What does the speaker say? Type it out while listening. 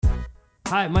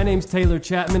Hi, my name's Taylor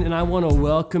Chapman, and I want to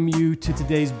welcome you to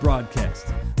today's broadcast.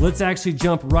 Let's actually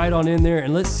jump right on in there,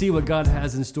 and let's see what God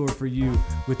has in store for you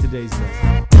with today's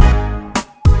message.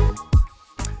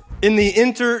 In the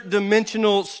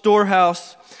interdimensional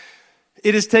storehouse,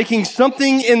 it is taking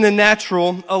something in the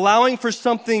natural, allowing for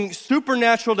something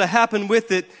supernatural to happen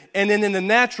with it, and then in the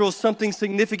natural, something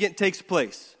significant takes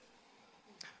place.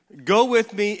 Go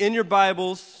with me in your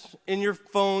Bibles, in your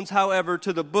phones, however,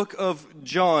 to the book of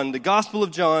John, the Gospel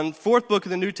of John, fourth book of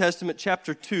the New Testament,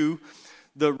 chapter 2.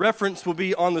 The reference will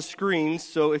be on the screen,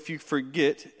 so if you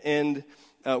forget. And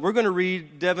we're going to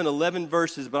read, Devin, 11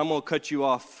 verses, but I'm going to cut you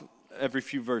off every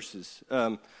few verses.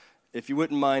 If you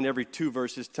wouldn't mind, every 2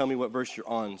 verses, tell me what verse you're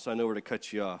on so I know where to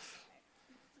cut you off.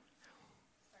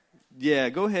 Yeah,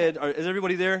 go ahead. Is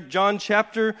everybody there? John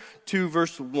chapter 2,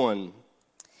 verse 1.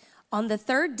 On the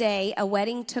third day, a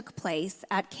wedding took place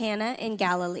at Cana in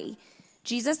Galilee.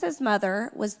 Jesus' mother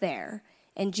was there,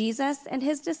 and Jesus and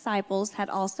his disciples had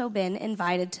also been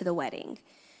invited to the wedding.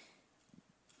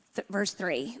 Verse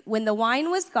 3, when the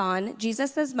wine was gone,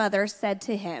 Jesus' mother said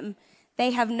to him,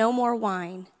 "They have no more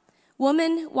wine."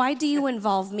 "Woman, why do you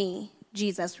involve me?"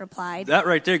 Jesus replied. That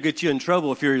right there gets you in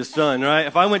trouble if you're his son, right?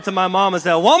 If I went to my mom and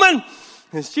said, "Woman,"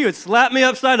 and she would slap me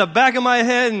upside the back of my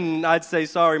head, and I'd say,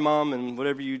 "Sorry, Mom," and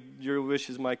whatever your wish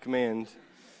is my command.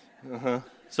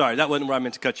 Sorry, that wasn't where I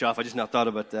meant to cut you off. I just now thought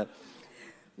about that.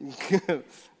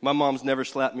 My mom's never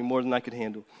slapped me more than I could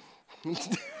handle.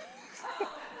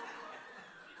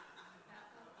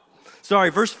 Sorry,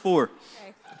 verse 4.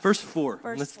 Okay. Verse 4.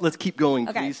 Let's keep going,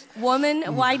 please.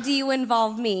 "Woman, why do you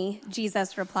involve me?"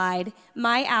 Jesus replied.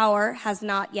 "My hour has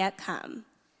not yet come."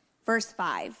 Verse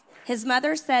 5. His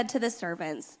mother said to the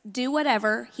servants, "Do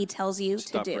whatever he tells you to do."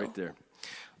 Stop right there.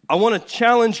 I want to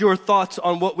challenge your thoughts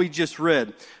on what we just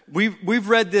read. We've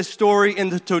read this story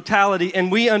in the totality,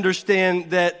 and we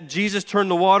understand that Jesus turned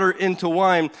the water into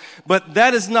wine, but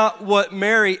that is not what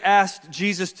Mary asked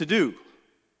Jesus to do.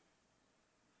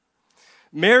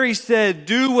 Mary said,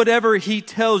 "Do whatever he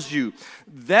tells you."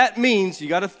 That means, you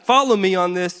got to follow me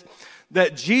on this,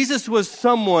 that Jesus was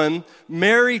someone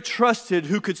Mary trusted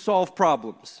who could solve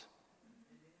problems.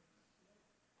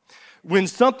 When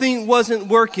something wasn't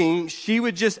working, she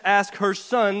would just ask her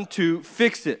son to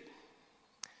fix it.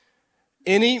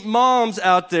 Any moms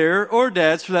out there, or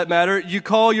dads for that matter, you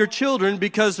call your children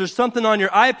because there's something on your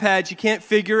iPad you can't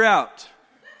figure out.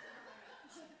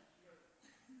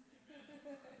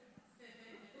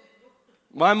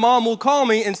 My mom will call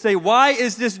me and say, "Why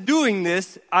is this doing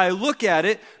this?" I look at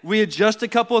it, we adjust a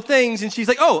couple of things, and she's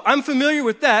like, "Oh, I'm familiar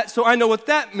with that, so I know what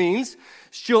that means."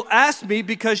 She'll ask me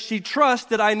because she trusts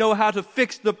that I know how to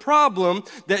fix the problem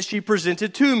that she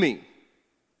presented to me.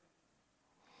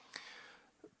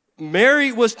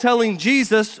 Mary was telling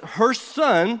Jesus, her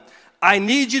son, "I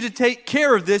need you to take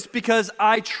care of this because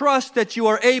I trust that you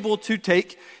are able to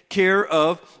take care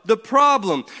of the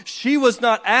problem." She was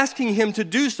not asking him to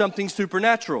do something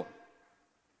supernatural.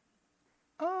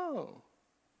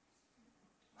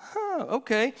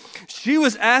 Okay. She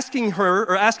was asking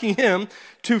him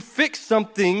to fix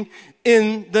something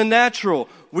in the natural.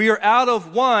 We are out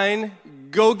of wine,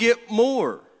 go get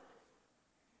more.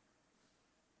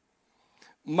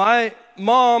 My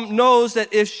mom knows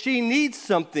that if she needs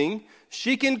something,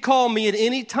 she can call me at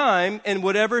any time, and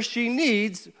whatever she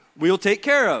needs, we'll take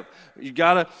care of. You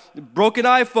got a broken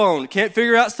iPhone, can't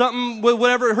figure out something with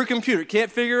whatever, her computer,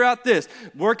 can't figure out this,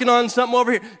 working on something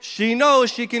over here. She knows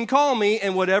she can call me,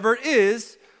 and whatever it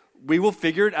is, we will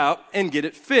figure it out and get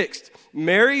it fixed.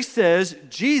 Mary says,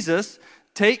 "Jesus,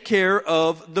 take care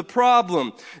of the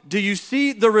problem." Do you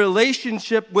see the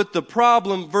relationship with the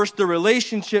problem versus the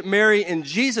relationship Mary and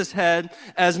Jesus had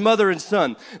as mother and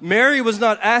son? Mary was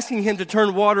not asking him to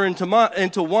turn water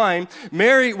into wine.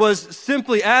 Mary was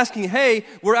simply asking, "Hey,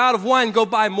 we're out of wine, go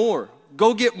buy more.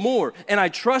 Go get more, and I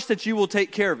trust that you will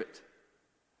take care of it."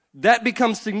 That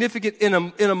becomes significant in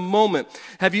a moment.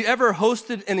 Have you ever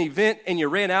hosted an event and you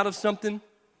ran out of something?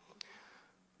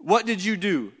 What did you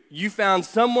do? You found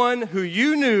someone who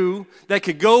you knew that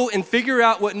could go and figure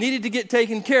out what needed to get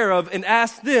taken care of and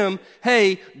ask them,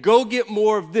 "Hey, go get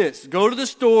more of this. Go to the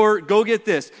store, go get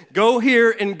this. Go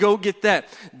here and go get that."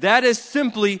 That is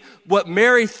simply what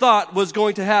Mary thought was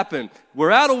going to happen.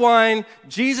 We're out of wine.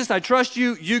 Jesus, I trust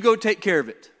you. You go take care of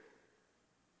it.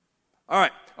 All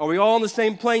right. Are we all on the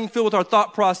same playing field with our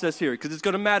thought process here? Because it's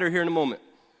going to matter here in a moment.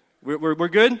 We're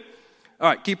good? All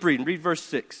right, keep reading. Read verse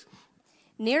 6.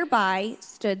 Nearby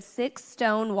stood 6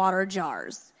 stone water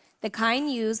jars, the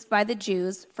kind used by the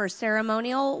Jews for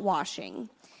ceremonial washing,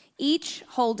 each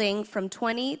holding from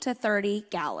 20 to 30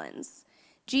 gallons.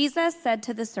 Jesus said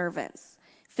to the servants,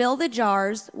 "Fill the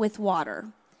jars with water."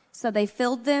 So they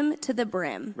filled them to the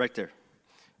brim. Right there.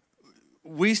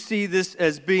 We see this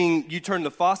as being, you turn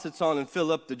the faucets on and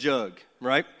fill up the jug,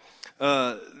 right?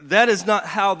 That is not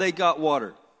how they got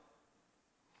water.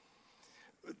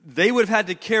 They would have had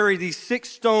to carry these 6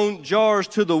 stone jars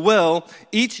to the well.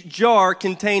 Each jar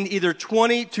contained either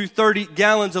 20 to 30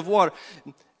 gallons of water.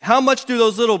 How much do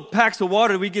those little packs of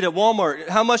water we get at Walmart,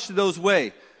 how much do those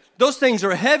weigh? Those things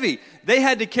are heavy. They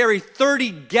had to carry 30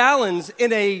 gallons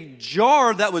in a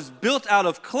jar that was built out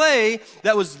of clay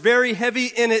that was very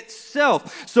heavy in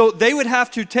itself. So they would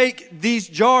have to take these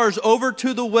jars over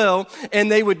to the well,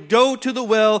 and they would go to the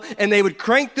well, and they would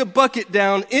crank the bucket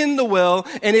down in the well,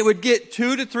 and it would get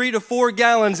 2 to 3 to 4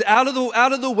 gallons out of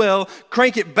the well,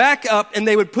 crank it back up, and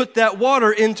they would put that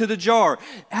water into the jar.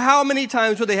 How many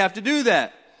times would they have to do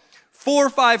that? 4 or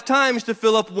 5 times to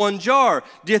fill up one jar.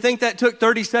 Do you think that took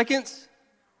 30 seconds?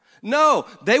 No,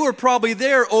 they were probably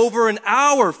there over an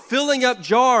hour filling up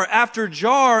jar after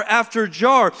jar after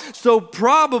jar. So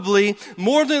probably,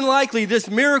 more than likely, this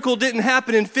miracle didn't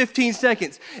happen in 15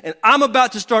 seconds. And I'm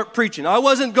about to start preaching. I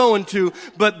wasn't going to,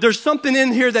 but there's something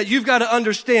in here that you've got to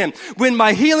understand. When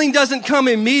my healing doesn't come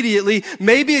immediately,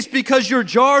 maybe it's because your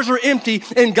jars are empty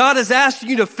and God is asking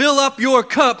you to fill up your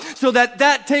cup so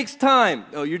that takes time.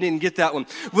 Oh, you didn't get that one.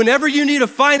 Whenever you need a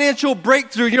financial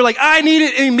breakthrough, you're like, I need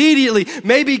it immediately.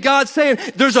 Maybe God's saying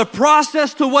there's a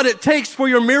process to what it takes for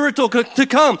your miracle to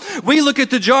come. We look at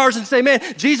the jars and say, man,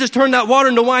 Jesus turned that water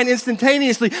into wine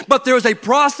instantaneously, but there was a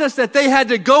process that they had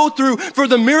to go through for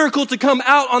the miracle to come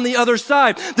out on the other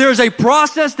side. There's a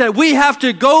process that we have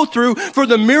to go through for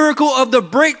the miracle of the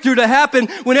breakthrough to happen.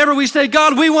 Whenever we say,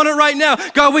 God, we want it right now.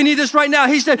 God, we need this right now.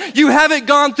 He said, you haven't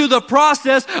gone through the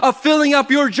process of filling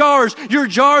up your jars. Your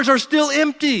jars are still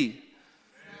empty.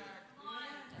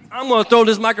 I'm going to throw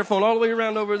this microphone all the way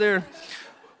around over there.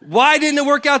 Why didn't it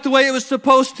work out the way it was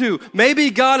supposed to? Maybe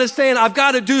God is saying, I've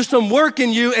got to do some work in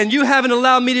you, and you haven't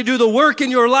allowed me to do the work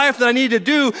in your life that I need to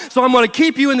do, so I'm going to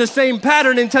keep you in the same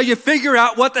pattern until you figure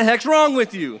out what the heck's wrong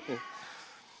with you.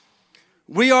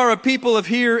 We are a people of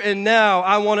here and now.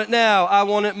 I want it now. I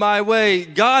want it my way.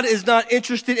 God is not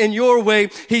interested in your way.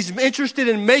 He's interested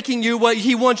in making you what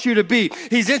He wants you to be.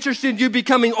 He's interested in you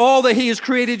becoming all that He has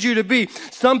created you to be.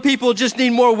 Some people just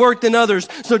need more work than others.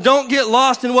 So don't get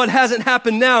lost in what hasn't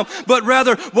happened now, but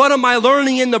rather, what am I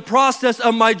learning in the process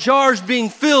of my jars being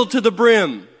filled to the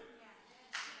brim?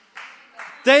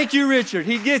 Thank you, Richard.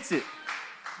 He gets it.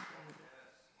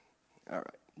 All right.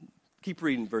 Keep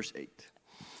reading verse 8.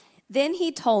 Then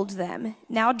he told them,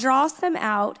 now draw some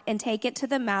out and take it to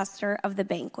the master of the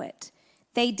banquet.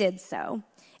 They did so.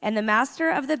 And the master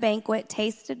of the banquet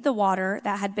tasted the water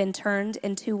that had been turned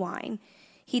into wine.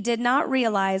 He did not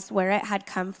realize where it had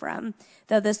come from,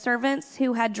 though the servants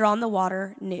who had drawn the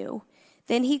water knew.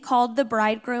 Then he called the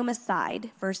bridegroom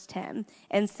aside, verse 10,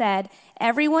 and said,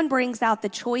 everyone brings out the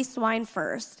choice wine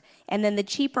first, and then the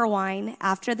cheaper wine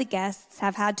after the guests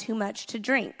have had too much to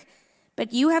drink.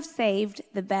 But you have saved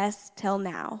the best till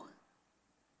now.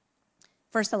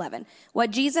 Verse 11,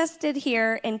 what Jesus did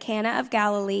here in Cana of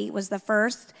Galilee was the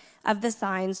first of the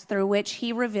signs through which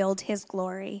He revealed His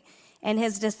glory, and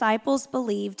His disciples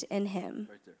believed in Him.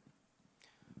 Right there.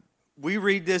 We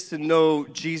read this and know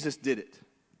Jesus did it.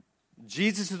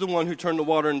 Jesus is the one who turned the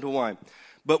water into wine.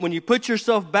 But when you put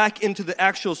yourself back into the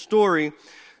actual story,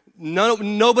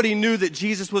 nobody knew that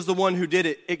Jesus was the one who did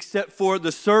it except for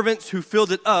the servants who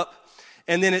filled it up.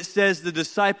 And then it says the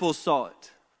disciples saw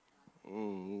it.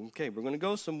 Okay, we're going to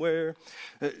go somewhere.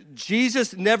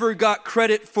 Jesus never got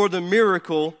credit for the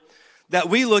miracle that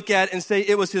we look at and say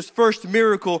it was His first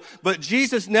miracle, but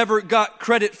Jesus never got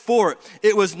credit for it.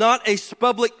 It was not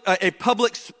a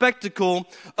public spectacle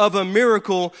of a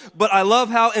miracle, but I love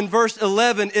how in verse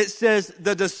 11 it says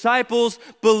the disciples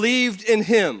believed in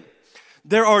Him.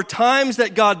 There are times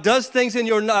that God does things in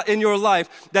your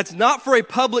life that's not for a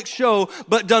public show,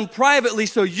 but done privately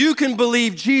so you can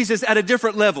believe Jesus at a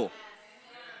different level.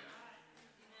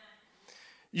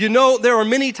 You know, there are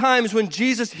many times when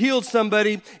Jesus healed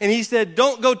somebody and He said,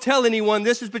 don't go tell anyone,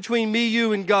 this is between me,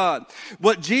 you, and God.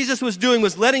 What Jesus was doing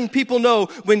was letting people know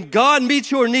when God meets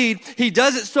your need, He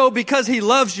does it so because He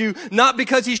loves you, not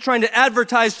because He's trying to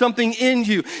advertise something in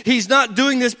you. He's not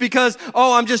doing this because,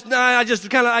 I just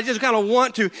kind of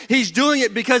want to. He's doing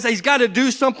it because He's got to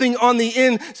do something on the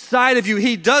inside of you.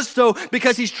 He does so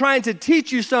because He's trying to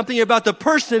teach you something about the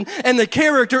person and the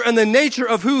character and the nature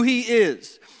of who He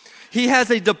is. He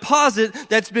has a deposit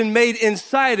that's been made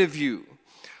inside of you.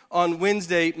 On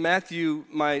Wednesday, Matthew,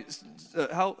 I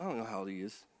don't know how old he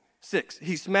is, 6.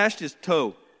 He smashed his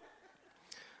toe.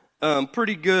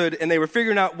 pretty good, and they were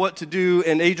figuring out what to do,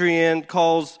 and Adrienne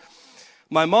calls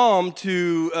my mom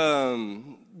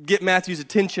to get Matthew's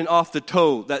attention off the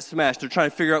toe that smashed. They're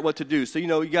trying to figure out what to do. So,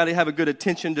 you got to have a good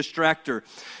attention distractor.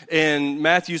 And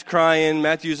Matthew's crying.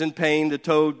 Matthew's in pain. The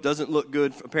toe doesn't look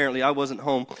good. Apparently, I wasn't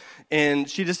home. And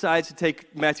she decides to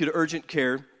take Matthew to urgent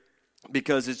care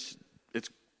because it's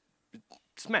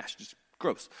smashed. It's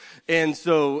gross. And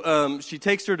so she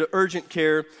takes her to urgent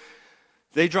care.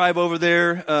 They drive over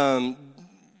there.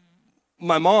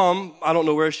 My mom, I don't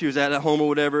know where she was at home or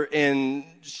whatever, and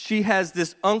she has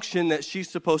this unction that she's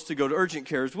supposed to go to urgent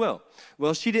care as well.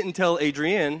 Well, she didn't tell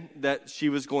Adrienne that she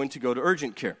was going to go to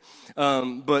urgent care.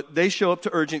 But they show up to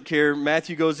urgent care.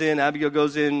 Matthew goes in, Abigail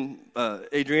goes in,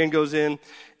 Adrienne goes in.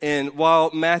 And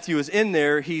while Matthew is in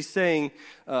there, he's saying,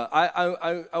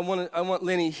 I want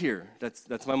Lenny here.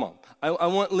 That's my mom. I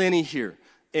want Lenny here.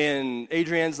 And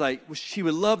Adrienne's like, well, she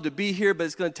would love to be here, but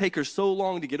it's going to take her so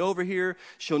long to get over here.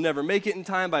 She'll never make it in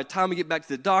time. By the time we get back to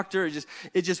the doctor,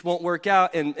 it just won't work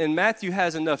out. And Matthew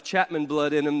has enough Chapman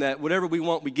blood in him that whatever we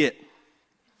want, we get.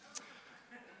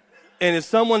 And if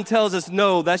someone tells us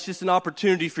no, that's just an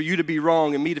opportunity for you to be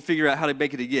wrong and me to figure out how to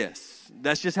make it a yes.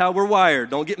 That's just how we're wired.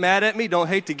 Don't get mad at me. Don't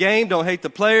hate the game. Don't hate the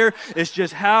player. It's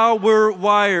just how we're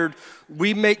wired.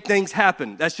 We make things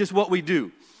happen. That's just what we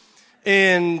do.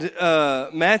 And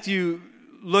Matthew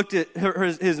looked at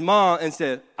his mom and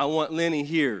said, I want Lenny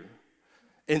here.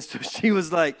 And so she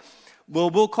was like,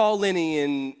 well, we'll call Lenny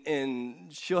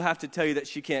and she'll have to tell you that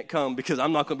she can't come because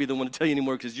I'm not going to be the one to tell you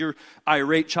anymore because you're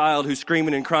irate child who's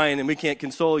screaming and crying and we can't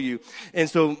console you. And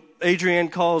so Adrienne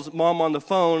calls mom on the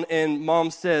phone and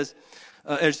mom says,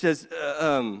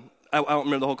 I don't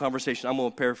remember the whole conversation. I'm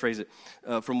going to paraphrase it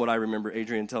from what I remember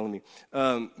Adrienne telling me.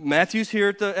 Matthew's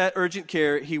here at urgent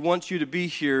care. He wants you to be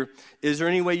here. Is there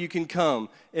any way you can come?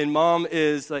 And mom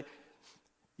is like,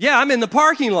 yeah, I'm in the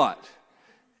parking lot.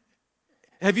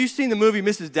 Have you seen the movie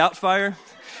Mrs. Doubtfire?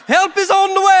 Help is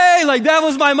on the way. Like that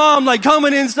was my mom like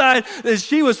coming inside.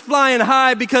 She was flying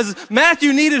high because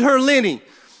Matthew needed her Lenny.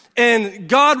 And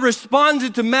God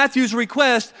responded to Matthew's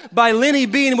request by Lenny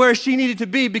being where she needed to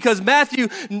be because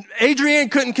Adrienne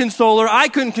couldn't console her, I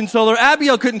couldn't console her,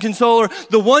 Abigail couldn't console her.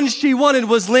 The one she wanted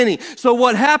was Lenny. So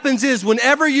what happens is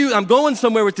I'm going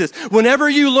somewhere with this, whenever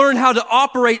you learn how to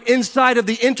operate inside of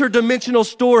the interdimensional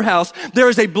storehouse, there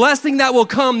is a blessing that will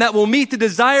come that will meet the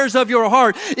desires of your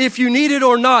heart if you need it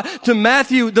or not. To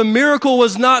Matthew, the miracle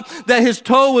was not that his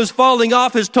toe was falling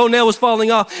off, his toenail was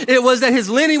falling off. It was that his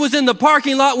Lenny was in the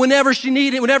parking lot whenever he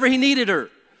needed her.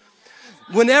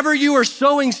 Whenever you are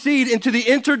sowing seed into the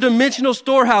interdimensional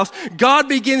storehouse, God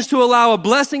begins to allow a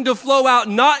blessing to flow out,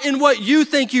 not in what you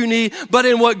think you need, but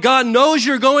in what God knows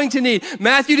you're going to need.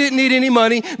 Matthew didn't need any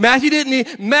money. Matthew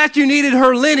needed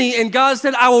her Lenny, and God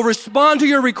said, I will respond to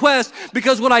your request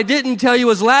because what I didn't tell you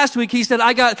was last week, he said,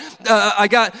 I'll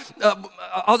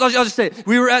just say it.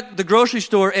 We were at the grocery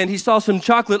store and he saw some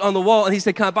chocolate on the wall and he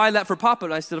said, can I buy that for Papa?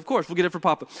 And I said, of course, we'll get it for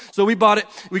Papa. So we bought it.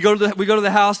 We go to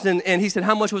the house and he said,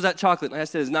 how much was that chocolate? And I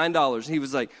said, it's $9. And he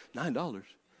was like, $9?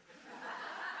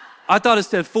 I thought it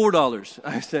said $4.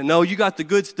 I said, no, you got the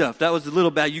good stuff. That was the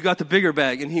little bag. You got the bigger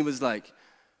bag. And he was like,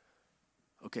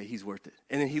 okay, he's worth it.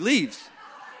 And then he leaves.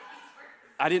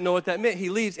 I didn't know what that meant. He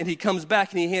leaves and he comes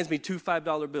back and he hands me two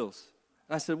 $5 bills.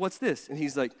 And I said, what's this? And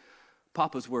he's like,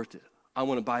 Papa's worth it. I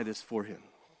want to buy this for him.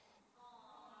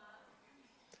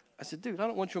 I said, dude, I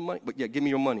don't want your money. But yeah, give me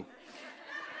your money.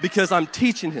 Because I'm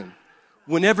teaching him.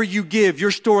 Whenever you give,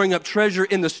 you're storing up treasure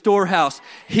in the storehouse.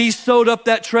 He sewed up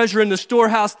that treasure in the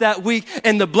storehouse that week,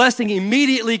 and the blessing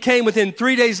immediately came within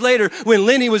 3 days later when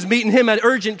Lenny was meeting him at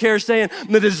urgent care saying,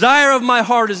 the desire of my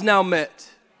heart is now met.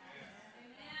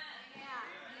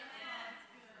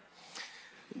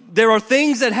 There are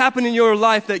things that happen in your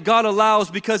life that God allows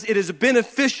because it is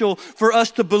beneficial for us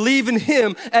to believe in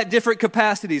Him at different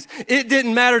capacities. It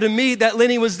didn't matter to me that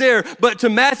Lenny was there, but to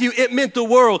Matthew, it meant the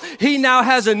world. He now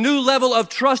has a new level of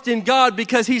trust in God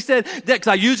because he said that, because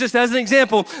I use this as an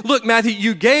example. Look, Matthew,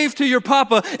 you gave to your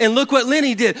Papa, and look what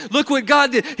Lenny did. Look what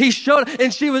God did. He showed,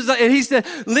 and he said,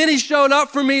 Lenny showed up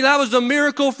for me. That was a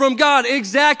miracle from God.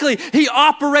 Exactly. He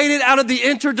operated out of the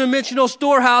interdimensional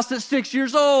storehouse at 6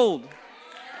 years old.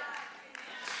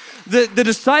 The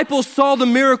disciples saw the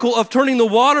miracle of turning the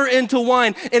water into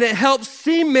wine, and it helped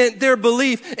cement their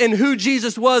belief in who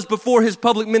Jesus was before his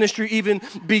public ministry even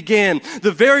began.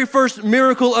 The very first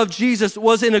miracle of Jesus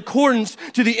was in accordance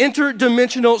to the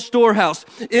interdimensional storehouse.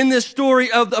 In this story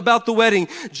about the wedding,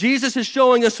 Jesus is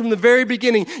showing us from the very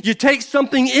beginning, you take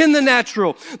something in the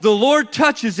natural, the Lord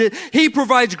touches it, he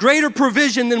provides greater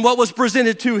provision than what was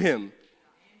presented to him.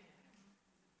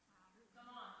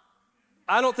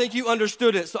 I don't think you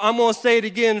understood it, so I'm going to say it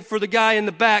again for the guy in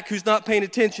the back who's not paying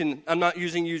attention. I'm not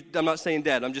using you. I'm not saying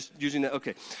dad. I'm just using that.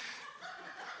 Okay.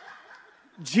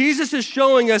 Jesus is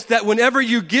showing us that whenever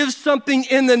you give something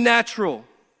in the natural,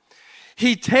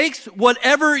 he takes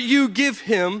whatever you give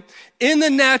him in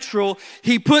the natural,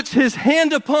 he puts his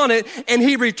hand upon it, and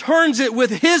he returns it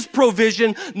with his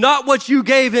provision, not what you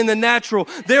gave in the natural.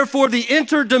 Therefore, the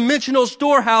interdimensional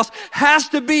storehouse has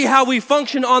to be how we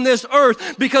function on this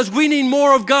earth, because we need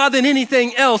more of God than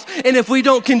anything else. And if we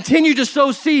don't continue to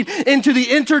sow seed into the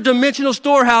interdimensional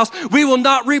storehouse, we will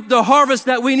not reap the harvest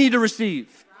that we need to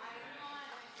receive.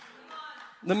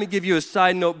 Let me give you a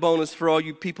side note bonus for all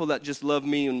you people that just love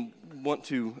me and want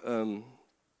to,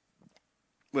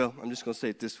 I'm just going to say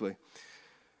it this way.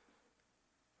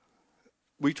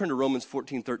 Will you turn to Romans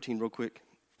 14:13 real quick,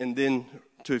 and then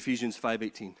to Ephesians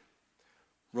 5:18.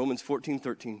 Romans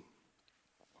 14:13.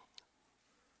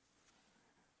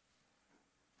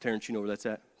 Terrence, you know where that's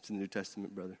at? It's in the New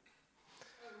Testament, brother.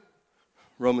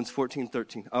 Romans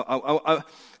 14:13.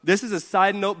 This is a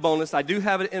side note bonus. I do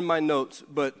have it in my notes,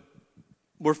 but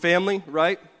we're family,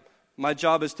 right? My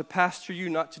job is to pastor you,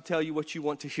 not to tell you what you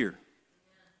want to hear.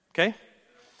 Okay?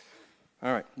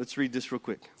 All right, let's read this real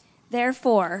quick.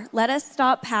 Therefore, let us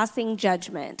stop passing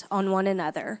judgment on one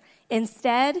another.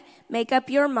 Instead, make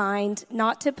up your mind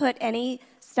not to put any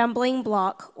stumbling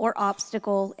block or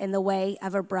obstacle in the way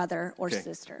of a brother or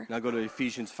sister. Now go to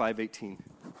Ephesians 5:18.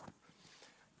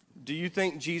 Do you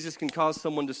think Jesus can cause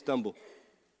someone to stumble?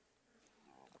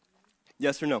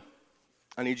 Yes or no?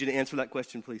 I need you to answer that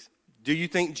question, please. Do you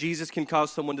think Jesus can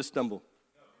cause someone to stumble?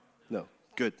 No.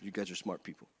 Good. You guys are smart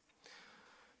people.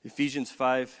 Ephesians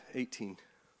 5:18.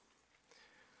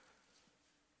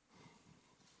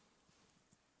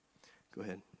 Go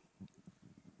ahead.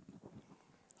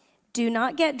 Do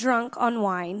not get drunk on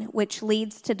wine, which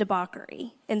leads to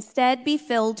debauchery. Instead, be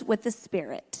filled with the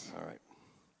Spirit. All right.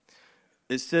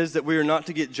 It says that we are not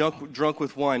to get drunk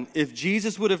with wine. If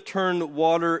Jesus would have turned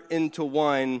water into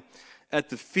wine at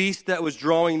the feast that was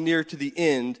drawing near to the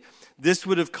end, this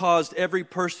would have caused every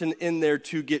person in there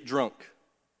to get drunk.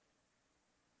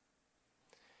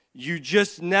 You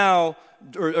just now,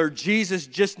 or Jesus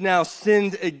just now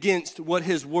sinned against what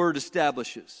his word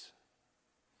establishes.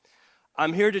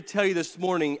 I'm here to tell you this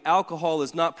morning, alcohol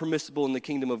is not permissible in the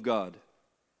kingdom of God.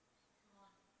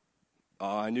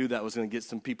 Oh, I knew that was going to get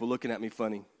some people looking at me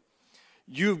funny.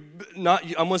 I'm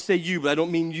going to say you, but I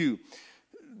don't mean you.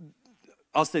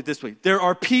 I'll say it this way. There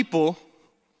are people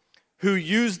who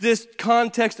use this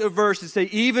context of verse to say,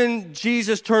 even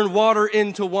Jesus turned water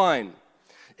into wine.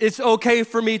 It's okay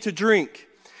for me to drink.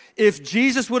 If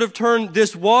Jesus would have turned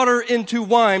this water into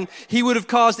wine, he would have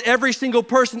caused every single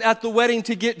person at the wedding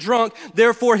to get drunk.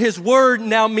 Therefore, his word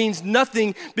now means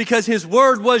nothing, because his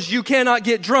word was you cannot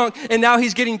get drunk, and now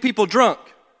he's getting people drunk.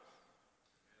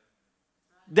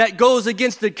 That goes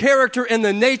against the character and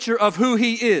the nature of who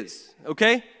he is.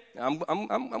 Okay? I'm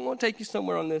going to take you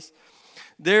somewhere on this.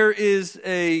 There is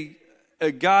a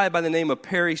guy by the name of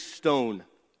Perry Stone.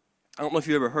 I don't know if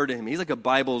you ever heard of him. He's like a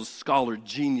Bible scholar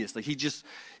genius. Like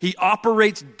he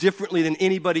operates differently than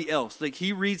anybody else. Like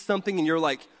he reads something and you're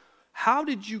like, how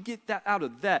did you get that out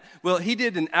of that? Well, he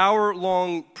did an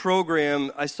hour-long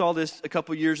program. I saw this a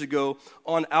couple years ago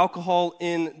on alcohol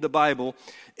in the Bible.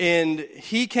 And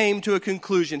he came to a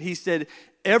conclusion. He said,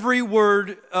 every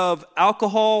word of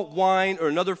alcohol, wine, or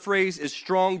another phrase is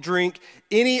strong drink,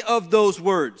 any of those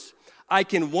words, I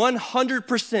can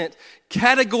 100%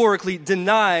 categorically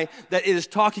deny that it is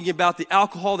talking about the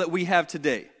alcohol that we have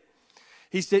today.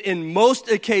 He said, in most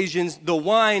occasions, the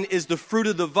wine is the fruit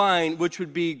of the vine, which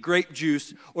would be grape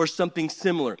juice or something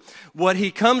similar. What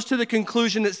he comes to the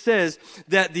conclusion that says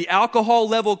that the alcohol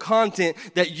level content,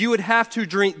 that you would have to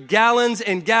drink gallons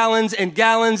and gallons and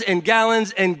gallons and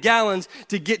gallons and gallons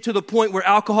to get to the point where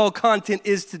alcohol content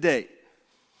is today.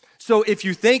 So if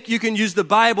you think you can use the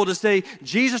Bible to say,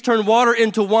 Jesus turned water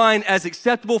into wine as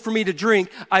acceptable for me to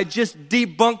drink, I just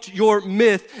debunked your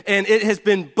myth and it has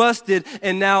been busted,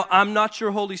 and now I'm not your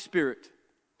Holy Spirit.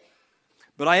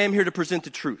 But I am here to present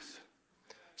the truth.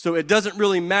 So it doesn't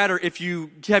really matter if you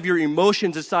have your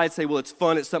emotions aside, say, well, it's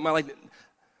fun, it's something I like.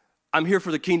 I'm here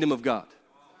for the kingdom of God.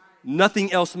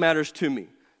 Nothing else matters to me.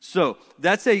 So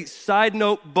that's a side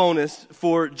note bonus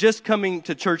for just coming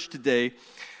to church today.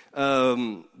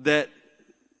 That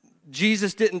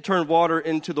Jesus didn't turn water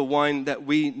into the wine that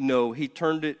we know. He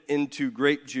turned it into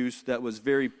grape juice that was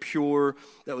very pure,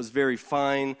 that was very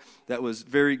fine, that was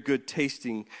very good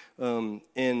tasting.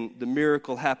 And the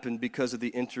miracle happened because of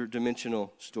the interdimensional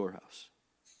storehouse.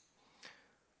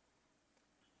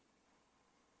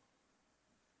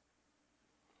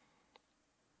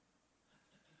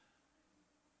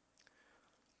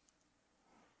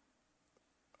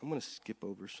 I'm going to skip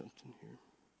over something here.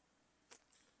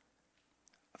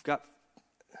 I've got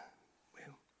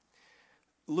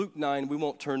Luke 9. We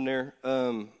won't turn there.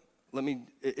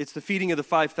 It's the feeding of the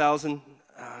 5,000.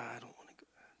 I don't want to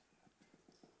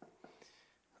go.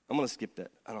 I'm going to skip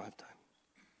that. I don't have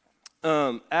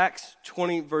time. Acts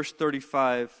 20, verse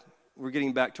 35. We're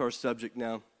getting back to our subject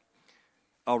now.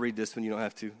 I'll read this one. You don't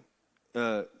have to.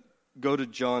 Go to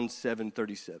John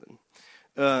 7:37.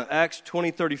 Acts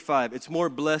 20:35. It's more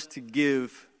blessed to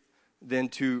give than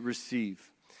to receive.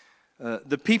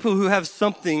 The people who have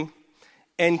something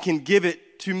and can give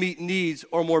it to meet needs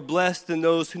are more blessed than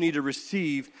those who need to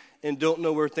receive and don't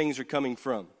know where things are coming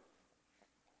from.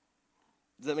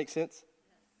 Does that make sense?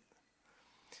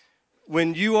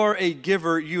 When you are a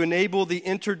giver, you enable the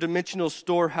interdimensional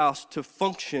storehouse to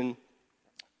function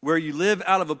where you live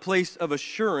out of a place of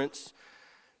assurance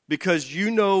because you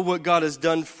know what God has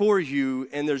done for you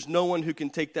and there's no one who can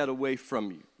take that away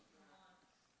from you.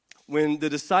 When the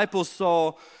disciples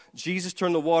saw Jesus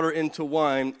turn the water into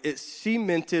wine, it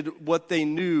cemented what they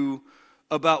knew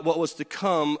about what was to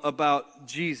come about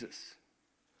Jesus.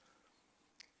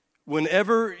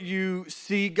 Whenever you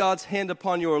see God's hand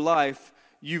upon your life,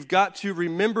 you've got to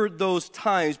remember those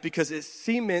times because it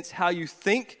cements how you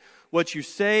think, what you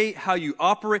say, how you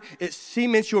operate. It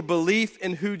cements your belief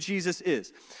in who Jesus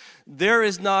is. There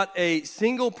is not a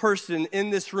single person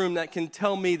in this room that can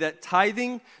tell me that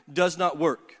tithing does not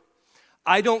work.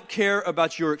 I don't care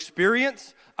about your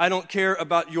experience. I don't care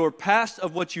about your past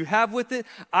of what you have with it.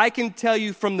 I can tell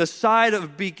you from the side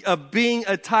of being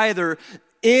a tither,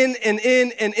 in and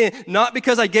in and in. Not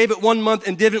because I gave it 1 month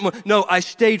and didn't. No, I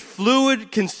stayed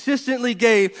fluid, consistently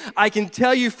gave. I can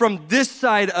tell you from this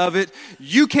side of it,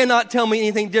 you cannot tell me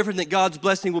anything different that God's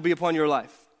blessing will be upon your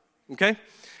life. Okay?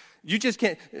 You just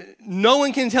can't. No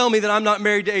one can tell me that I'm not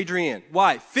married to Adrienne.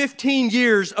 Why? 15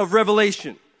 years of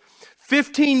revelation.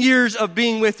 15 years of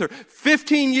being with her.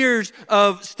 15 years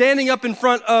of standing up in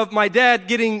front of my dad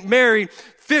getting married.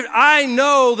 I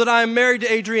know that I'm married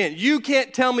to Adrienne. You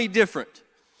can't tell me different.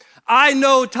 I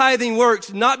know tithing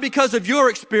works not because of your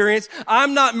experience.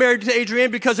 I'm not married to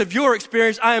Adrienne because of your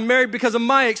experience. I am married because of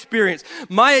my experience.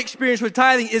 My experience with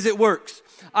tithing is it works.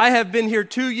 I have been here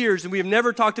 2 years and we have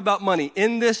never talked about money.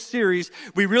 In this series,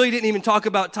 we really didn't even talk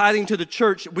about tithing to the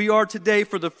church. We are today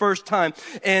for the first time.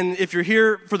 And if you're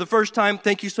here for the first time,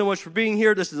 thank you so much for being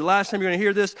here. This is the last time you're going to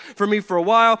hear this from me for a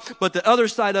while. But the other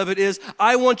side of it is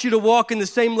I want you to walk in the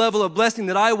same level of blessing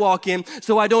that I walk in,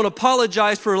 so I don't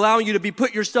apologize for allowing you to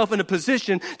put yourself in a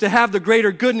position to have the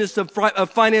greater goodness of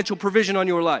financial provision on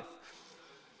your life.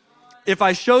 If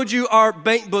I showed you our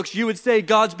bank books, you would say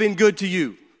God's been good to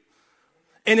you.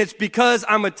 And it's because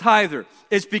I'm a tither.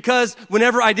 It's because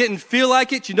whenever I didn't feel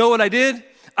like it, you know what I did?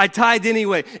 I tithed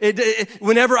anyway.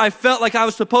 Whenever I felt like I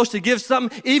was supposed to give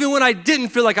something, even when I didn't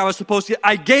feel like I was supposed to,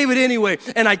 I gave it anyway.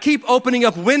 And I keep opening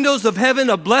up windows of heaven,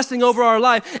 a blessing over our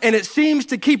life, and it seems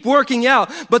to keep working out.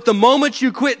 But the moment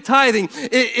you quit tithing,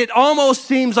 it almost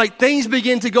seems like things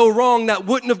begin to go wrong that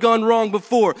wouldn't have gone wrong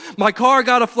before. My car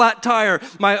got a flat tire.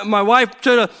 My wife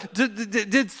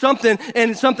did something,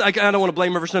 and something, I don't want to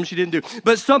blame her for something she didn't do,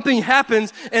 but something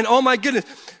happens, and oh my goodness.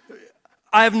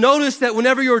 I have noticed that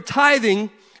whenever you're tithing,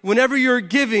 whenever you're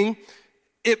giving,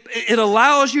 it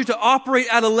allows you to operate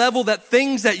at a level that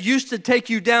things that used to take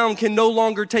you down can no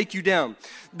longer take you down.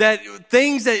 That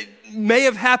things that may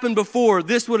have happened before,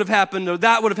 this would have happened or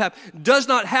that would have happened, does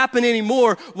not happen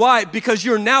anymore. Why? Because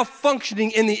you're now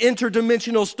functioning in the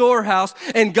interdimensional storehouse,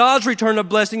 and God's return of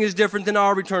blessing is different than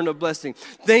our return of blessing.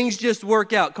 Things just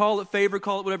work out. Call it favor,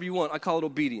 call it whatever you want. I call it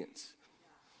obedience.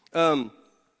 I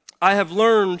have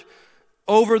learned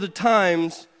over the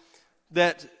times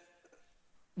that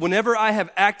whenever I have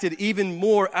acted even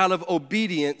more out of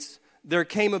obedience, there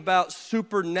came about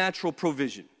supernatural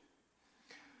provision.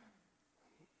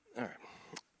 All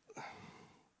right.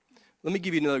 Let me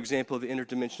give you another example of the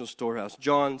interdimensional storehouse.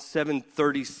 John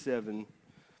 7:37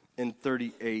 and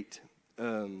 38.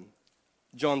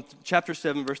 John chapter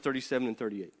 7, verse 37 and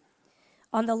 38.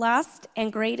 On the last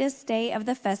and greatest day of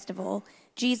the festival,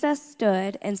 Jesus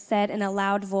stood and said in a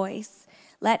loud voice,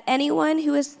 "Let anyone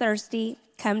who is thirsty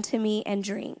come to me and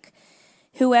drink.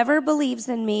 Whoever believes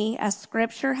in me, as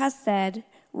Scripture has said,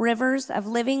 rivers of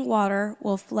living water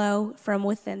will flow from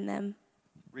within them."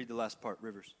 Read the last part,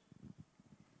 rivers.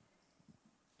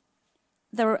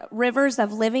 The rivers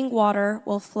of living water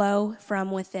will flow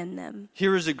from within them.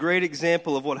 Here is a great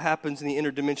example of what happens in the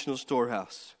interdimensional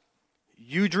storehouse.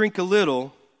 You drink a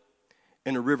little,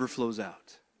 and a river flows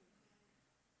out.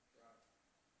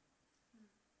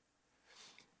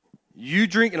 You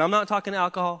drink, and I'm not talking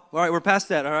alcohol. All right, we're past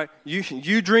that, all right? You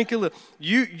drink a little.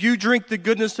 You drink the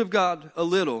goodness of God a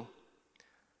little,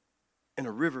 and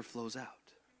a river flows out.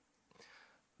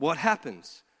 What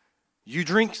happens? You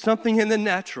drink something in the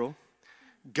natural,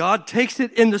 God takes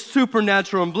it in the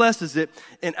supernatural and blesses it,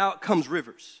 and out comes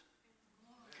rivers.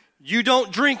 You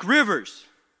don't drink rivers.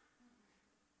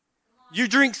 You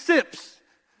drink sips.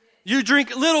 You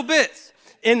drink little bits.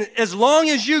 And as long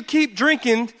as you keep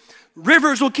drinking,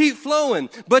 rivers will keep flowing.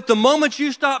 But the moment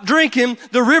you stop drinking,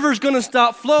 the river's going to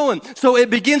stop flowing. So it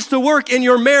begins to work in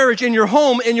your marriage, in your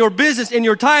home, in your business, in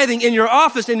your tithing, in your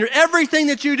office, in your everything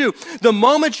that you do. The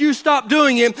moment you stop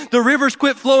doing it, the rivers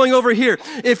quit flowing over here.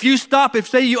 If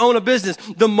say you own a business,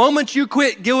 the moment you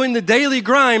quit doing the daily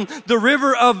grind, the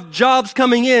river of jobs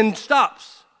coming in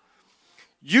stops.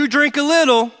 You drink a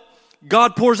little,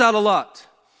 God pours out a lot.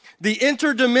 The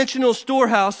interdimensional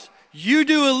storehouse, you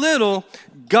do a little,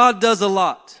 God does a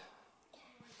lot.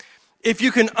 If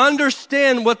you can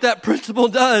understand what that principle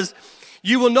does,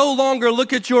 you will no longer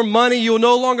look at your money, you will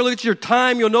no longer look at your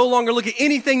time, you'll no longer look at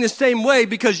anything the same way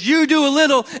because you do a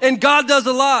little and God does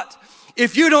a lot.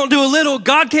 If you don't do a little,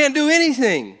 God can't do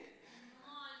anything.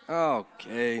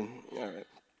 Okay, all right.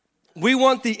 We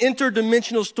want the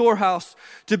interdimensional storehouse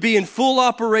to be in full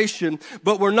operation,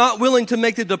 but we're not willing to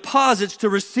make the deposits to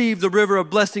receive the river of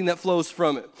blessing that flows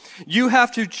from it. You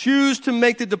have to choose to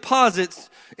make the deposits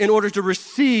in order to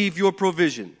receive your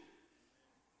provision.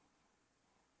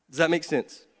 Does that make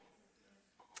sense?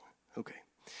 Okay.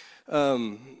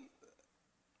 I'm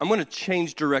going to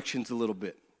change directions a little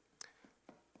bit.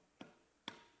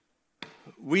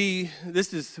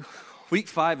 This is week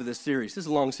 5 of this series. This is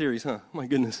a long series, huh? My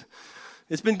goodness.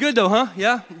 It's been good though, huh?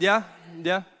 Yeah.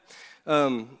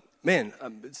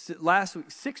 Last week,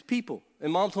 6 people,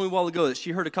 and Mom told me a while ago that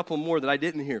she heard a couple more that I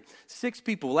didn't hear. 6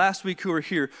 people last week who were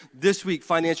here. This week,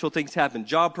 financial things happened.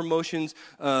 Job promotions,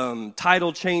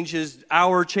 title changes,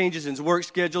 hour changes in work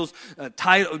schedules,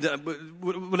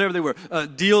 whatever they were.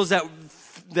 Deals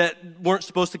that weren't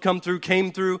supposed to come through,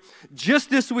 came through. Just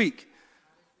this week.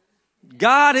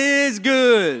 God is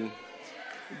good.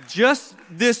 Just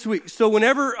this week. So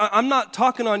whenever, I'm not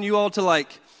talking on you all to like,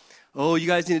 oh, you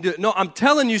guys need to do it. No, I'm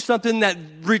telling you something that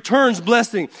returns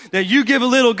blessing. That you give a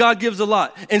little, God gives a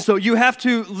lot. And so you have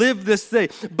to live this way.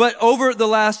 But over the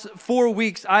last 4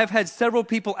 weeks, I've had several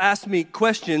people ask me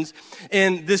questions.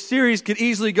 And this series could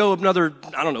easily go another,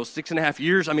 6.5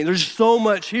 years. I mean, there's so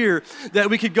much here that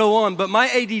we could go on. But my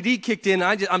ADD kicked in.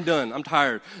 I'm done. I'm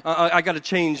tired. I got to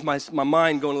change my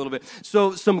mind going a little bit.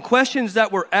 So some questions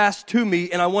that were asked to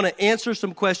me, and I want to answer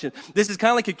some questions. This is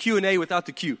kind of like a Q&A without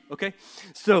the Q, okay?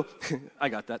 So I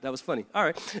got that. That was funny. All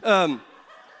right.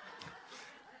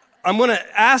 I'm going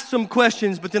to ask some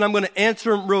questions, but then I'm going to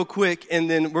answer them real quick, and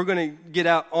then we're going to get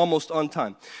out almost on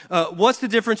time. What's the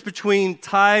difference between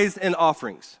tithes and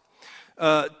offerings?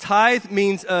 Tithe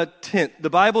means a tenth.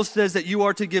 The Bible says that you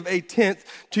are to give a tenth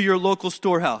to your local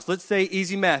storehouse. Let's say,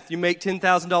 easy math, you make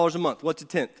 $10,000 a month. What's a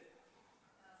tenth?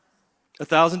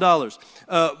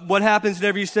 $1,000. What happens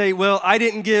whenever you say, well, I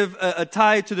didn't give a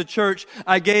tithe to the church.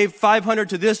 I gave $500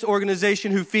 to this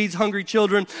organization who feeds hungry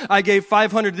children. I gave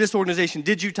 $500 to this organization.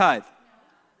 Did you tithe?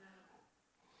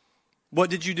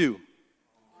 What did you do?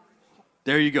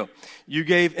 There you go. You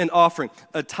gave an offering.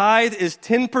 A tithe is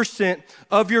 10%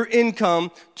 of your income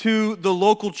to the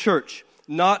local church,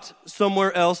 not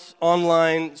somewhere else,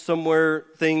 online, somewhere,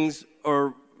 things,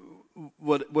 or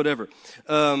whatever.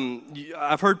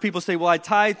 I've heard people say, well, I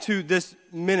tithe to this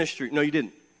ministry. No, you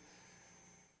didn't.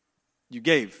 You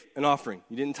gave an offering.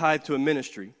 You didn't tithe to a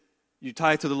ministry. You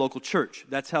tithe to the local church.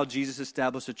 That's how Jesus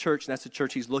established a church, and that's the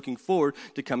church he's looking forward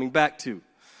to coming back to.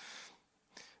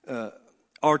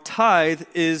 Our tithe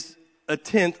is a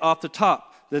tenth off the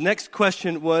top. The next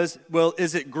question was, well,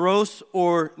 is it gross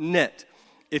or net?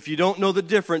 If you don't know the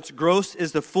difference, gross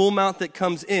is the full amount that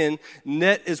comes in.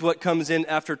 Net is what comes in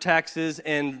after taxes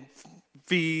and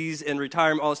fees and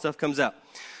retirement, all that stuff comes out.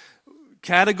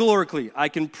 Categorically, I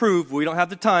can prove, we don't have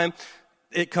the time,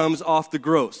 it comes off the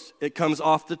gross. It comes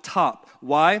off the top.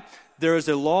 Why? There is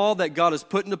a law that God has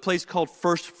put into place called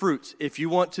first fruits. If you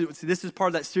want to, see, this is part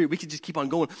of that series. We could just keep on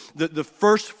going. The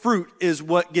first fruit is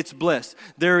what gets blessed.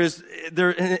 There's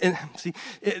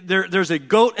a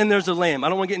goat and there's a lamb. I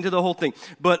don't want to get into the whole thing,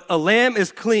 but a lamb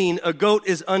is clean, a goat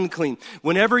is unclean.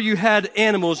 Whenever you had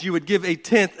animals, you would give a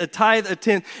tenth, a tithe, a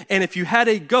tenth, and if you had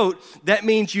a goat, that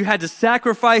means you had to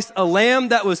sacrifice a lamb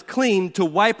that was clean to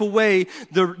wipe away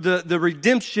the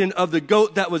redemption of the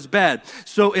goat that was bad.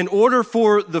 So in order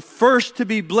for the first to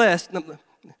be blessed,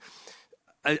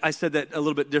 I said that a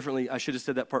little bit differently. I should have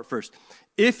said that part first.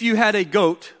 If you had a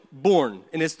goat born,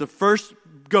 and it's the first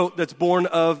goat that's born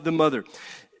of the mother.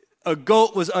 A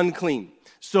goat was unclean.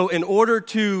 So in order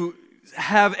to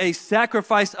have a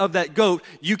sacrifice of that goat,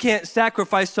 you can't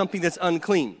sacrifice something that's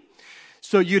unclean.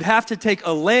 So you'd have to take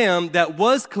a lamb that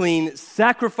was clean,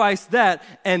 sacrifice that,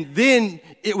 and then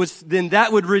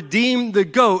that would redeem the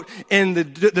goat, and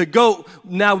the goat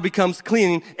now becomes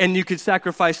clean, and you could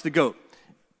sacrifice the goat.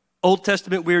 Old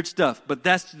Testament weird stuff, but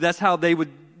that's how they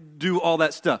would do all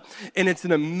that stuff. And it's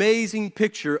an amazing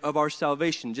picture of our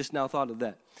salvation. Just now thought of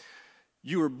that.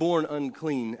 You were born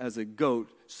unclean as a goat.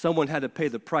 Someone had to pay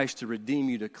the price to redeem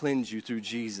you, to cleanse you through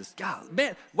Jesus. God,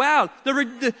 man, wow,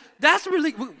 that's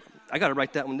really, I got to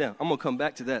write that one down. I'm going to come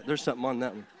back to that. There's something on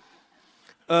that one.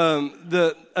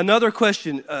 Another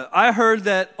question. I heard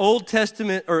that Old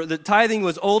Testament, or the tithing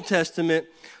was Old Testament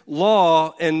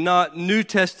law and not New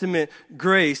Testament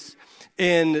grace.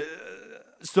 And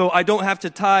so I don't have to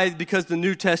tithe because of the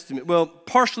New Testament. Well,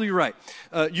 partially right.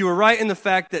 You were right in the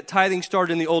fact that tithing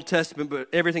started in the Old Testament, but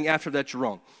everything after that you're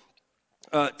wrong.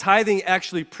 Tithing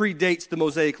actually predates the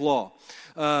Mosaic law.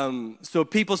 So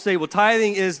people say, well,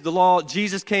 tithing is the law.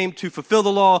 Jesus came to fulfill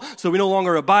the law, so we no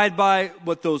longer abide by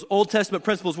what those Old Testament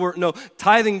principles were. No,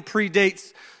 tithing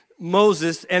predates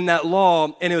Moses and that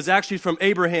law, and it was actually from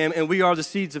Abraham, and we are the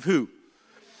seeds of who?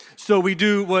 So we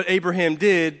do what Abraham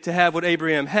did to have what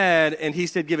Abraham had, and he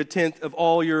said, give a tenth of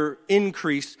all your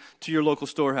increase to your local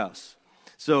storehouse.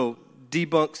 So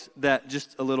debunks that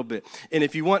just a little bit. And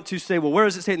if you want to say, well, where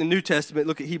does it say in the New Testament?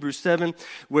 Look at Hebrews 7,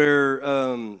 where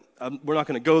we're not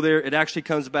going to go there. It actually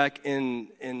comes back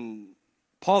in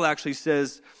Paul actually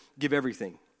says, give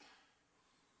everything.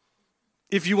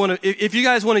 If you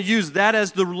guys want to use that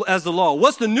as the law,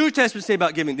 what's the New Testament say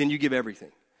about giving? Then you give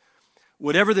everything.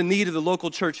 Whatever the need of the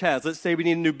local church has. Let's say we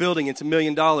need a new building. It's $1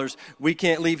 million. We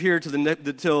can't leave here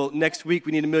till next week.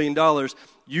 We need $1 million.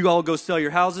 You all go sell your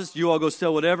houses. You all go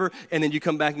sell whatever. And then you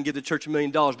come back and give the church $1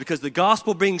 million. Because the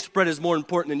gospel being spread is more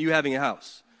important than you having a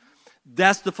house.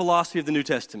 That's the philosophy of the New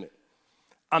Testament.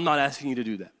 I'm not asking you to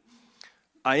do that.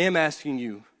 I am asking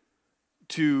you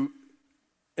to,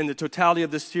 in the totality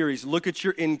of this series, look at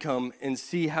your income and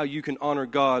see how you can honor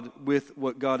God with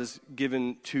what God has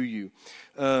given to you.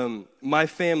 My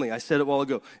family, I said it a while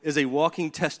ago, is a walking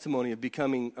testimony of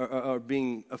becoming or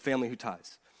being a family who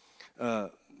tithes.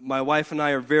 My wife and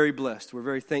I are very blessed. We're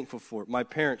very thankful for it. My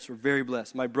parents were very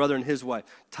blessed. My brother and his wife,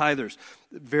 tithers,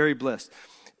 very blessed.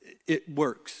 It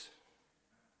works.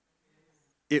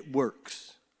 It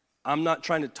works. I'm not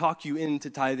trying to talk you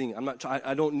into tithing.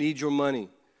 I don't need your money.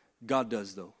 God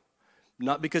does, though.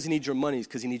 Not because he needs your money, it's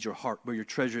because he needs your heart. Where your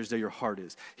treasure is, there your heart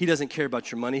is. He doesn't care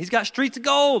about your money. He's got streets of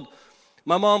gold.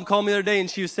 My mom called me the other day, and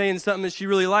she was saying something that she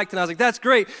really liked, and I was like, that's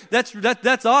great.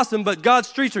 That's awesome, but God's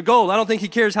streets are gold. I don't think he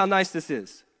cares how nice this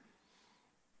is.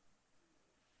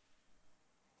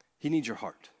 He needs your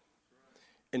heart.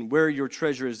 And where your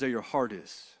treasure is, there your heart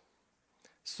is.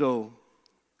 So,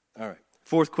 all right.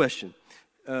 Fourth question.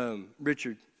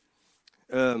 Richard,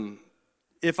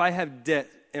 if I have debt,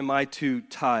 am I to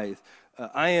tithe?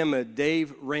 I am a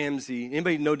Dave Ramsey.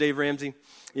 Anybody know Dave Ramsey?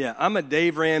 Yeah, I'm a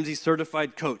Dave Ramsey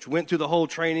certified coach. Went through the whole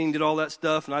training, did all that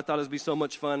stuff, and I thought it would be so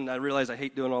much fun. And I realized I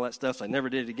hate doing all that stuff, so I never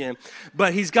did it again.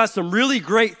 But he's got some really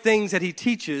great things that he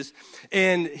teaches,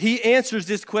 and he answers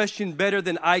this question better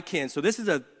than I can. So this is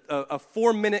a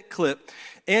 4-minute clip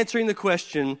answering the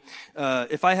question,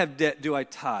 if I have debt, do I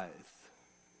tithe?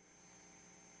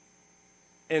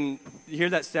 And you hear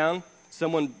that sound?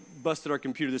 Someone busted our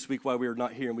computer this week while we were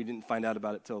not here, and we didn't find out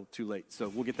about it till too late. So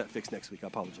we'll get that fixed next week. I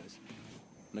apologize.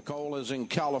 Nicole is in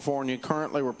California.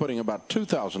 Currently, we're putting about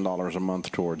 $2,000 a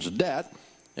month towards debt.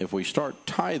 If we start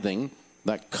tithing,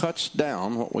 that cuts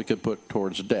down what we could put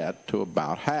towards debt to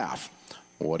about half.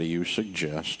 What do you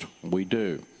suggest we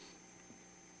do?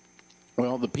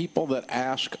 Well, the people that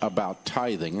ask about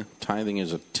tithing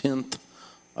is a tenth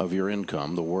of your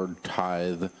income. The word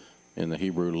tithe in the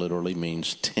Hebrew literally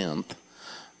means tenth.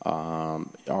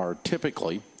 Are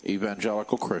typically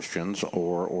evangelical Christians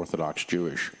or Orthodox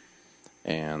Jewish.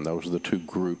 And those are the two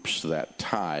groups that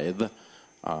tithe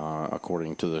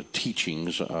according to the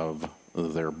teachings of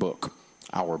their book,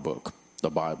 our book, the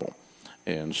Bible.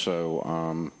 And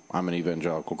so I'm an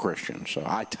evangelical Christian, so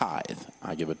I tithe.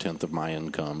 I give a tenth of my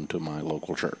income to my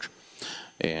local church.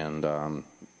 And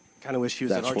kind of wish she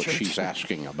was at our church. That's what she's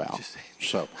asking about.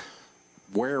 So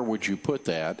where would you put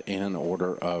that in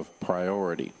order of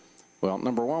priority? Well,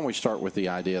 number one, we start with the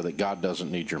idea that God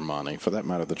doesn't need your money. For that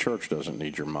matter, the church doesn't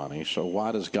need your money. So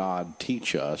why does God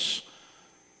teach us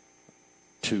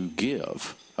to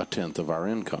give a tenth of our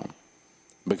income?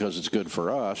 Because it's good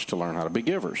for us to learn how to be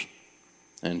givers.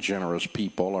 And generous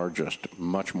people are just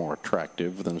much more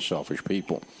attractive than selfish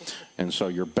people. And so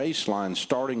your baseline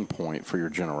starting point for your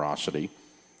generosity,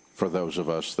 for those of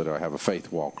us that have a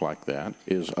faith walk like that,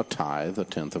 is a tithe, a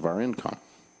tenth of our income.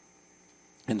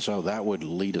 And so that would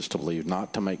lead us to believe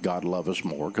not to make God love us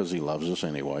more, because he loves us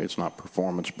anyway. It's not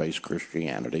performance-based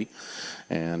Christianity.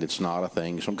 And it's not a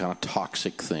thing, some kind of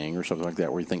toxic thing or something like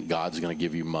that, where you think God's going to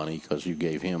give you money because you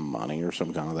gave him money or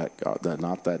some kind of that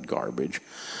not that garbage.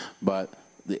 But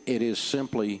it is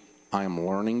simply, I am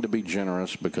learning to be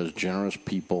generous because generous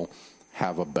people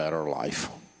have a better life.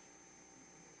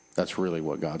 That's really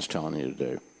what God's telling you to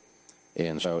do.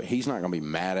 And so he's not going to be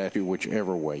mad at you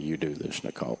whichever way you do this,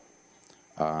 Nicole.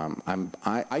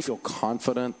 I feel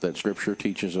confident that Scripture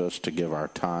teaches us to give our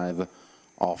tithe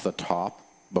off the top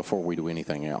before we do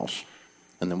anything else.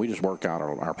 And then we just work out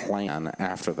our plan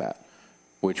after that,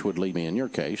 which would lead me, in your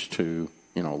case, to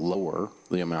lower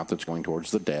the amount that's going towards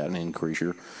the debt and increase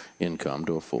your income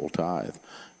to a full tithe.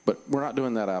 But we're not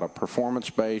doing that out of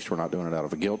performance-based. We're not doing it out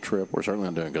of a guilt trip. We're certainly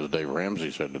not doing it because Dave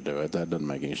Ramsey said to do it. That doesn't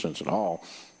make any sense at all.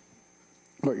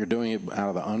 But you're doing it out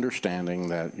of the understanding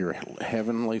that your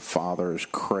Heavenly Father is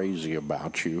crazy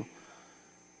about you.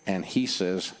 And he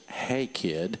says, hey,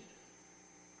 kid,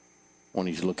 when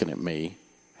he's looking at me.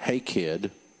 Hey,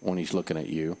 kid, when he's looking at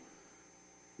you.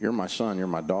 You're my son, you're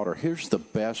my daughter. Here's the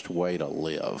best way to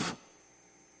live.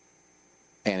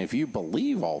 And if you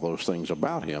believe all those things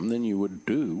about him, then you would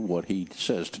do what he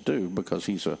says to do, because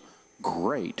he's a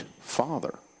great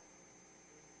father.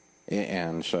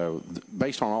 And so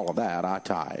based on all of that, I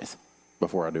tithe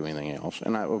before I do anything else.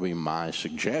 And that would be my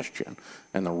suggestion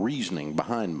and the reasoning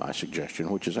behind my suggestion,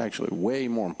 which is actually way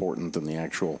more important than the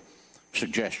actual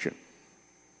suggestion.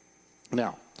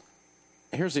 Now,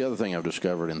 here's the other thing I've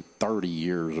discovered in 30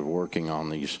 years of working on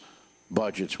these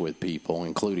budgets with people,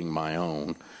 including my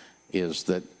own, is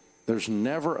that there's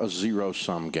never a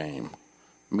zero-sum game.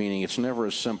 Meaning it's never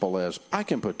as simple as, I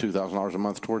can put $2,000 a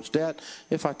month towards debt.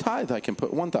 If I tithe, I can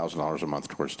put $1,000 a month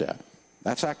towards debt.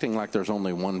 That's acting like there's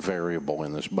only one variable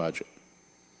in this budget.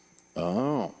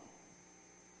 Oh.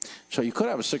 So you could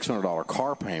have a $600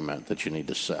 car payment that you need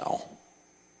to sell.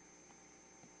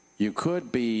 You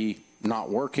could be not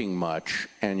working much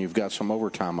and you've got some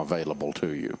overtime available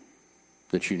to you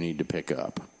that you need to pick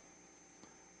up.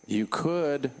 You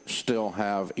could still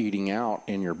have eating out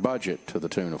in your budget to the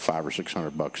tune of $500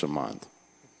 or $600 a month.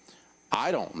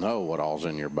 I don't know what all's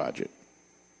in your budget,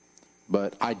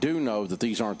 but I do know that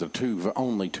these aren't the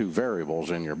only two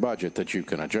variables in your budget that you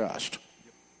can adjust.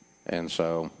 And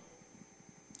so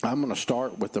I'm going to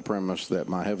start with the premise that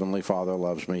my Heavenly Father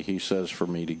loves me. He says for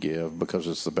me to give because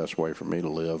it's the best way for me to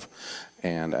live.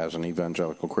 And as an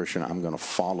evangelical Christian, I'm going to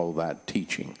follow that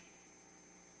teaching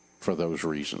for those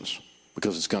reasons,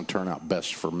 because it's going to turn out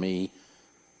best for me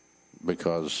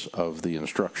because of the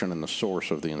instruction and the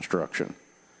source of the instruction.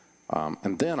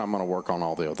 And then I'm going to work on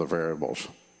all the other variables.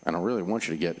 And I really want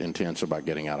you to get intense about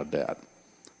getting out of debt.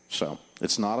 So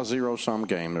it's not a zero-sum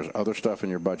game. There's other stuff in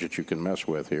your budget you can mess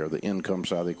with here, the income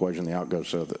side of the equation, the outgo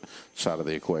side of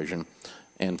the equation.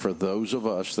 And for those of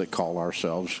us that call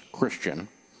ourselves Christian,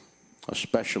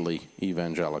 especially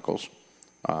evangelicals,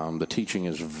 the teaching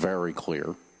is very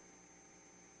clear.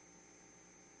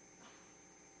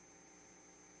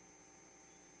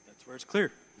 Where it's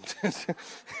clear.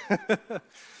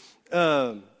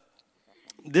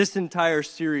 This entire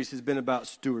series has been about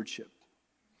stewardship.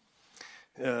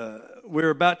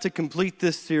 We're about to complete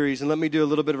this series, and let me do a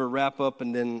little bit of a wrap up,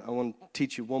 and then I want to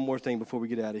teach you one more thing before we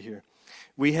get out of here.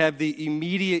 We have the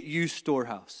immediate use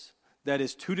storehouse. That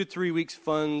is 2 to 3 weeks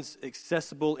funds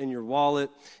accessible in your wallet,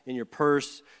 in your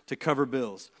purse, to cover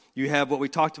bills. You have what we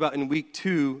talked about in week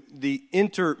 2, the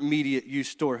intermediate use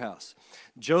storehouse.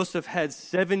 Joseph had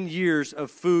 7 years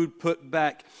of food put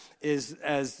back as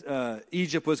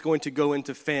Egypt was going to go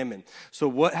into famine. So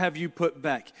what have you put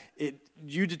back?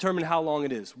 You determine how long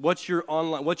it is. What's your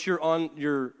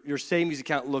savings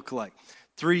account look like?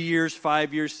 3 years,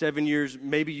 5 years, 7 years.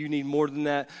 Maybe you need more than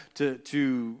that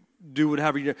to do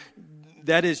whatever you do.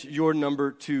 That is your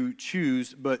number to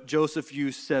choose, but Joseph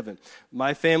used 7.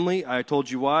 My family, I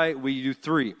told you why, we do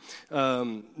 3.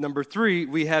 Number 3,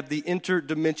 we have the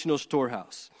interdimensional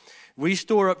storehouse. We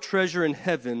store up treasure in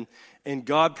heaven, and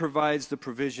God provides the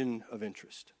provision of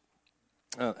interest.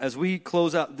 As we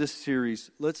close out this series,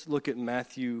 let's look at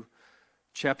Matthew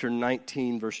chapter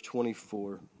 19, verse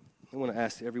 24. I want to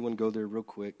ask everyone go there real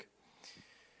quick.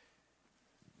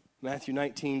 Matthew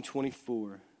 19,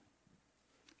 24.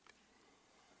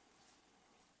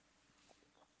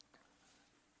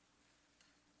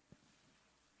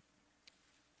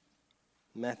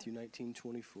 Matthew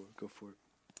 19:24. Go for it.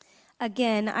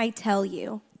 Again, I tell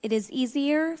you, it is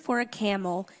easier for a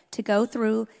camel to go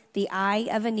through the eye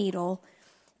of a needle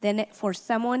than for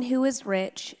someone who is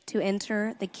rich to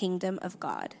enter the kingdom of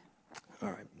God. All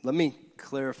right, let me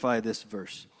clarify this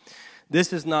verse.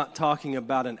 This is not talking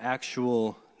about an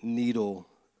actual needle,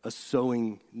 a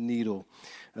sewing needle.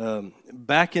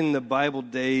 Back in the Bible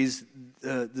days,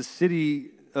 the city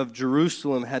of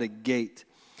Jerusalem had a gate.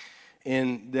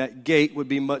 And that gate would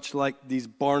be much like these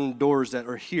barn doors that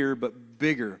are here, but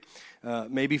bigger,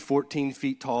 maybe 14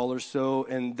 feet tall or so.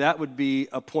 And that would be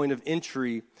a point of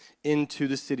entry into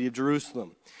the city of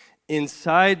Jerusalem.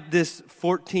 Inside this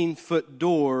 14-foot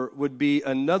door would be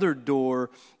another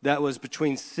door that was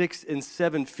between 6 and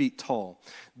 7 feet tall.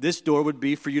 This door would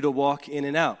be for you to walk in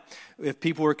and out. If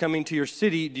people were coming to your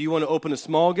city, do you want to open a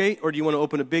small gate or do you want to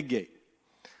open a big gate?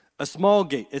 A small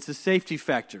gate. It's a safety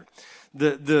factor.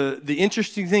 The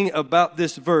interesting thing about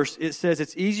this verse, it says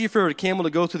it's easier for a camel to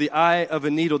go through the eye of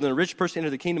a needle than a rich person enter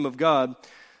the kingdom of God.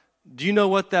 Do you know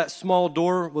what that small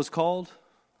door was called?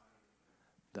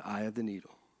 The eye of the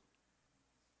needle.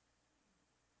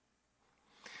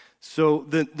 So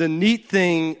the neat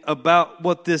thing about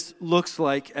what this looks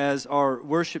like as our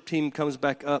worship team comes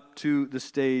back up to the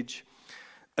stage,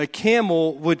 a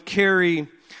camel would carry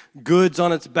goods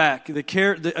on its back.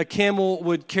 A camel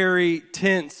would carry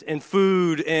tents and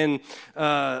food and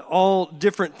all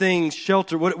different things,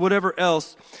 shelter, whatever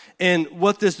else. And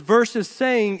what this verse is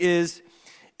saying is,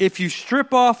 if you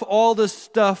strip off all the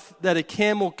stuff that a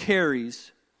camel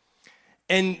carries,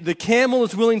 and the camel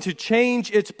is willing to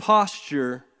change its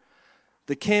posture,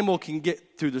 the camel can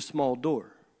get through the small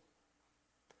door.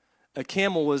 A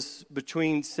camel was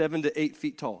between 7 to 8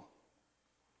 feet tall.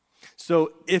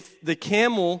 So if the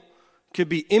camel could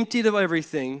be emptied of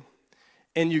everything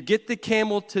and you get the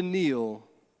camel to kneel,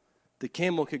 the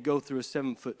camel could go through a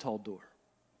 7-foot tall door.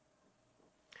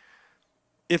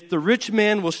 If the rich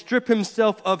man will strip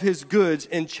himself of his goods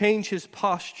and change his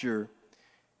posture,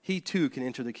 he too can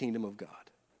enter the kingdom of God.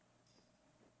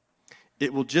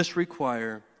 It will just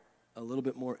require a little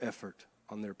bit more effort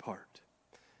on their part.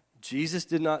 Jesus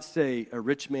did not say a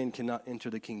rich man cannot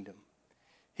enter the kingdom.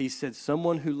 He said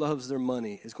someone who loves their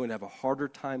money is going to have a harder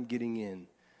time getting in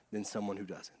than someone who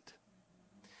doesn't.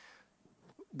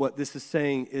 What this is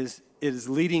saying is it is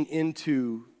leading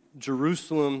into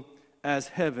Jerusalem as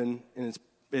heaven, and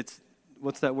it's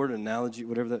what's that word, analogy,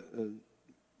 whatever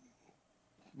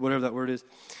that word is.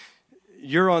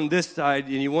 You're on this side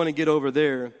and you want to get over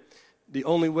there. The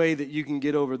only way that you can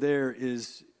get over there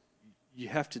is you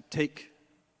have to take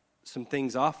some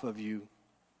things off of you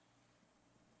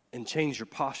and change your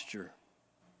posture.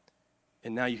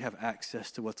 And now you have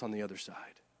access to what's on the other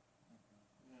side.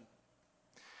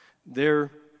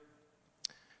 There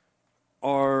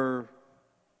are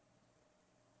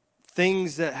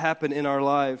things that happen in our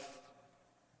life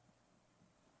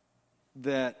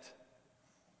that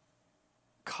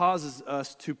causes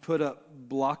us to put up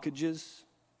blockages,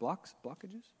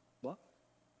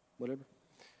 whatever,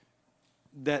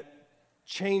 that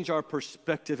change our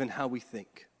perspective and how we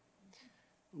think.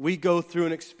 We go through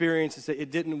an experience and say, it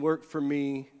didn't work for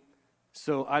me,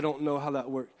 so I don't know how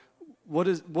that worked. What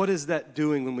is that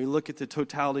doing when we look at the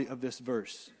totality of this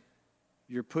verse?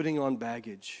 You're putting on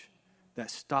baggage that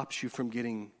stops you from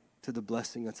getting to the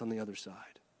blessing that's on the other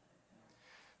side.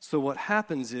 So what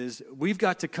happens is we've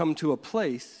got to come to a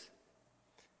place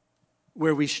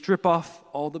where we strip off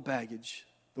all the baggage,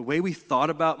 the way we thought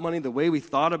about money, the way we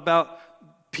thought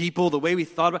about people, the way we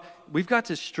thought about, we've got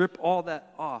to strip all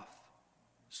that off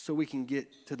so we can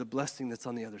get to the blessing that's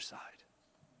on the other side.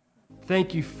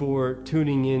 Thank you for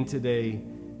tuning in today.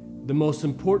 The most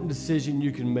important decision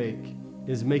you can make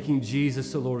is making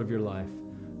Jesus the Lord of your life.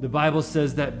 The Bible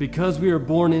says that because we are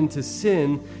born into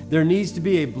sin, there needs to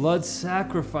be a blood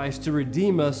sacrifice to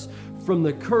redeem us from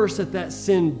the curse that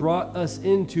sin brought us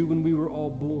into when we were all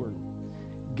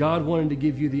born. God wanted to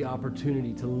give you the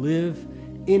opportunity to live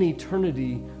in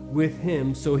eternity with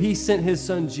Him, so He sent His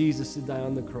Son Jesus to die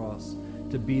on the cross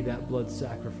to be that blood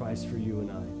sacrifice for you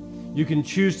and I. You can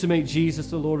choose to make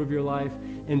Jesus the Lord of your life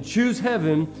and choose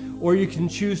heaven, or you can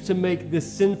choose to make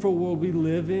this sinful world we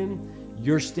live in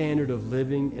your standard of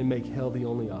living and make hell the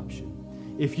only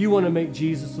option. If you want to make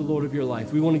Jesus the Lord of your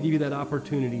life, we want to give you that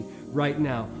opportunity right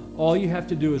now. All you have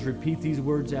to do is repeat these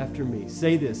words after me.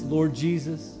 Say this: Lord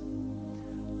Jesus,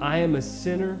 I am a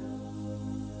sinner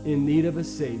in need of a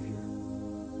Savior.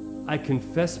 I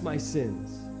confess my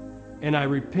sins and I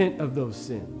repent of those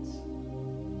sins.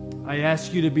 I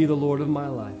ask you to be the Lord of my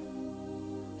life.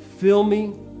 Fill me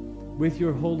with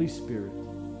your Holy Spirit.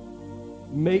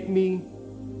 Make me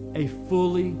a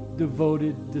fully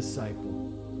devoted disciple.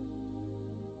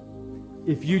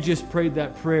 If you just prayed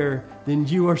that prayer, then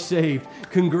you are saved.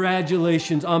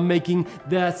 Congratulations on making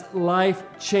that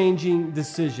life-changing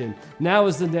decision. Now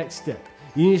is the next step.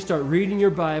 You need to start reading your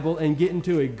Bible and get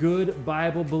into a good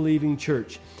Bible-believing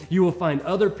church. You will find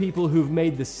other people who've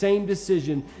made the same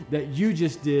decision that you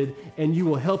just did, and you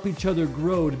will help each other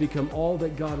grow to become all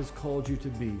that God has called you to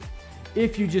be.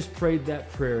 If you just prayed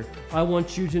that prayer, I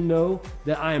want you to know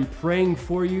that I am praying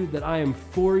for you, that I am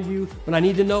for you, but I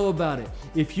need to know about it.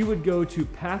 If you would go to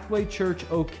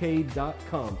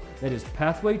pathwaychurchok.com, that is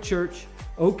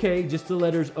pathwaychurchok, just the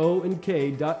letters O and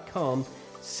K.com,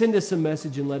 send us a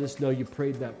message and let us know you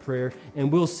prayed that prayer, and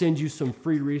we'll send you some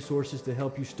free resources to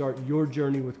help you start your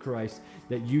journey with Christ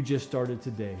that you just started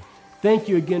today. Thank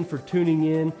you again for tuning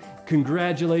in.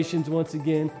 Congratulations once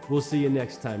again. We'll see you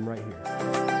next time right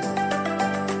here.